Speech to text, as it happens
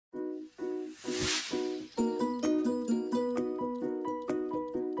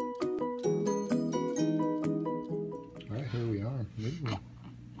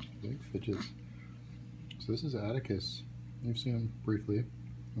inches. So this is Atticus. You've seen him briefly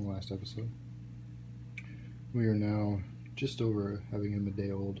in the last episode. We are now just over having him a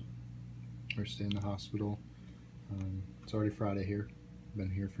day old. We're staying in the hospital. It's already Friday here. Been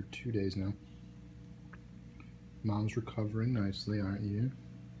here for 2 days now. Mom's recovering nicely, aren't you?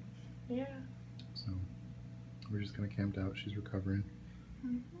 Yeah. So we're just kind of camped out. She's recovering.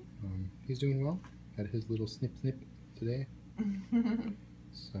 Mm-hmm. He's doing well. Had his little snip today.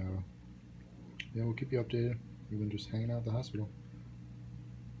 So yeah, we'll keep you updated. We've been just hanging out at the hospital.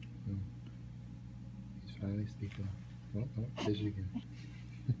 So, he's finally sleeping. Oh, there's you again.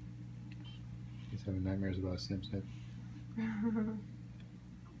 He's having nightmares about snip.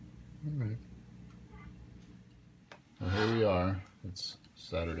 Alright. Well, here we are. It's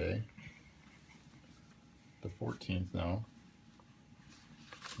Saturday, the 14th now.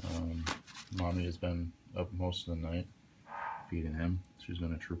 Mommy has been up most of the night feeding him. She's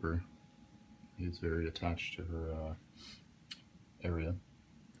been a trooper. He's very attached to her area.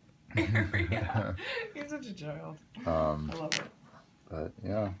 Yeah. He's such a child. I love it. But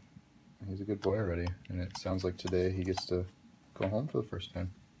yeah, he's a good boy already. And it sounds like today he gets to go home for the first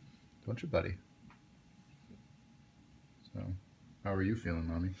time. Don't you, buddy? So, how are you feeling,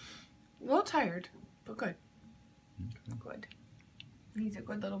 Mommy? A little tired, but good. Okay. Good. He's a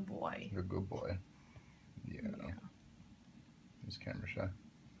good little boy. You're a good boy. Yeah. He's camera shy.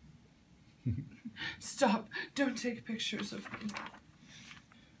 Stop. Don't take pictures of me.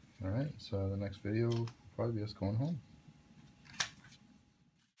 Alright, so the next video will probably be us going home.